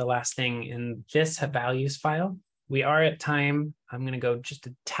then the last thing in this values file, we are at time. I'm going to go just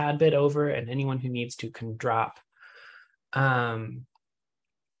a tad bit over, and anyone who needs to can drop. But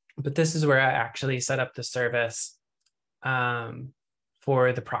this is where I actually set up the service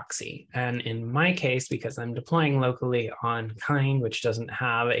for the proxy. And in my case, because I'm deploying locally on Kind, which doesn't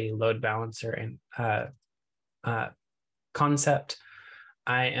have a load balancer and concept,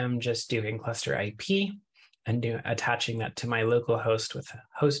 I am just doing cluster IP and attaching that to my local host with a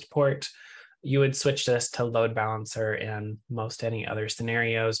host port. You would switch this to load balancer in most any other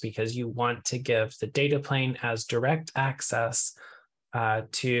scenarios because you want to give the data plane as direct access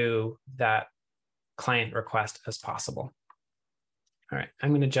to that client request as possible. All right, I'm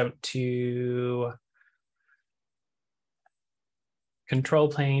going to jump to control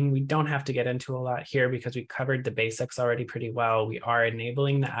plane. We don't have to get into a lot here because we covered the basics already pretty well. We are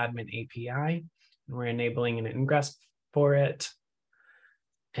enabling the Admin API, and we're enabling an ingress for it.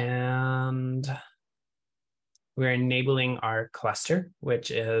 And we're enabling our cluster,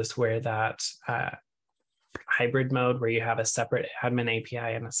 which is where that hybrid mode where you have a separate admin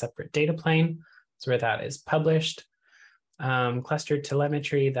API and a separate data plane. It's where that is published. Cluster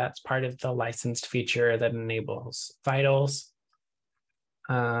telemetry, that's part of the licensed feature that enables vitals.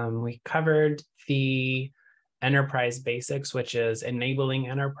 We covered the enterprise basics, which is enabling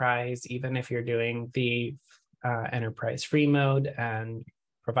enterprise, even if you're doing the enterprise free mode and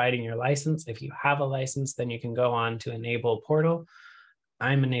providing your license. If you have a license, then you can go on to enable Portal.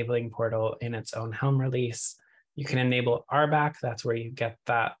 I'm enabling Portal in its own Helm release. You can enable RBAC. That's where you get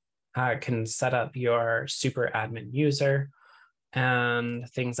that, can set up your super admin user, and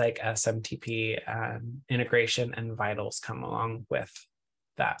things like SMTP and integration and vitals come along with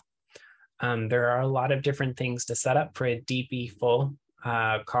that. There are a lot of different things to set up for a DP full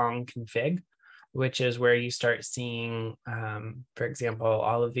Kong config, which is where you start seeing, for example,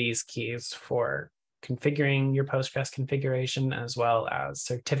 all of these keys for configuring your Postgres configuration, as well as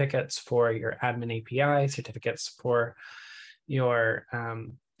certificates for your admin API, certificates for your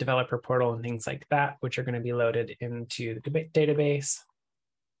developer portal and things like that, which are going to be loaded into the database.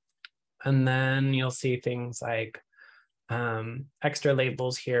 And then you'll see things like extra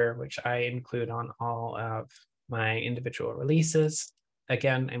labels here, which I include on all of my individual releases.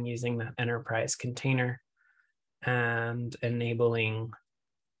 Again, I'm using the enterprise container and enabling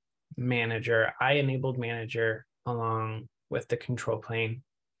manager. I enabled manager along with the control plane.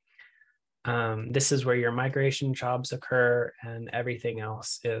 This is where your migration jobs occur, and everything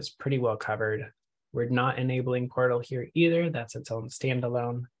else is pretty well covered. We're not enabling portal here either. That's its own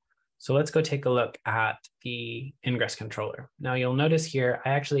standalone. So let's go take a look at the Ingress controller. Now you'll notice here, I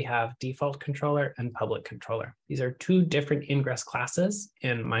actually have default controller and public controller. These are two different Ingress classes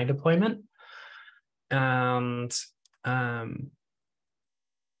in my deployment. And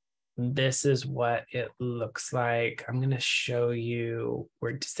this is what it looks like. I'm going to show you,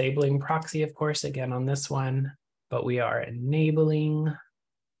 we're disabling proxy, of course, again on this one, but we are enabling,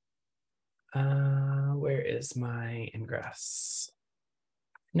 where is my Ingress?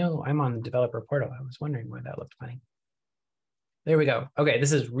 No, I'm on the developer portal. I was wondering why that looked funny. There we go. Okay,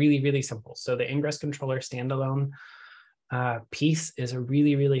 this is really, really simple. So the Ingress controller standalone piece is a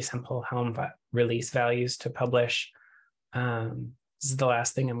really, really simple Helm release values to publish. This is the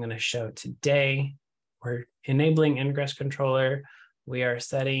last thing I'm going to show today. We're enabling Ingress controller. We are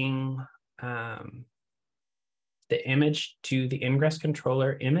setting the image to the Ingress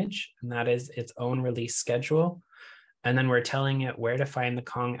controller image, and that is its own release schedule. And then we're telling it where to find the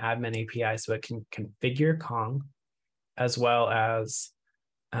Kong Admin API so it can configure Kong, as well as,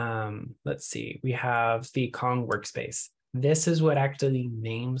 let's see, we have the Kong workspace. This is what actually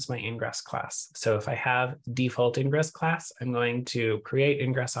names my Ingress class. So if I have default Ingress class, I'm going to create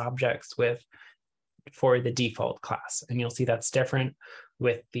Ingress objects for the default class. And you'll see that's different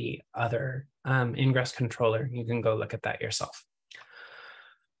with the other Ingress controller. You can go look at that yourself.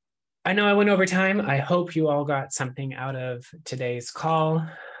 I know I went over time. I hope you all got something out of today's call.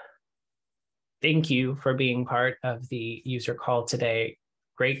 Thank you for being part of the user call today.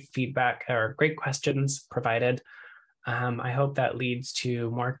 Great feedback or great questions provided. I hope that leads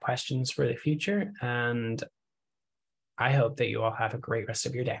to more questions for the future, and I hope that you all have a great rest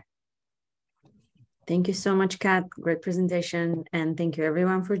of your day. Thank you so much, Kat. Great presentation. And thank you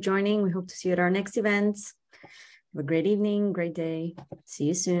everyone for joining. We hope to see you at our next events. Have a great evening, great day. See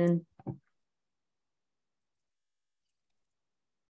you soon.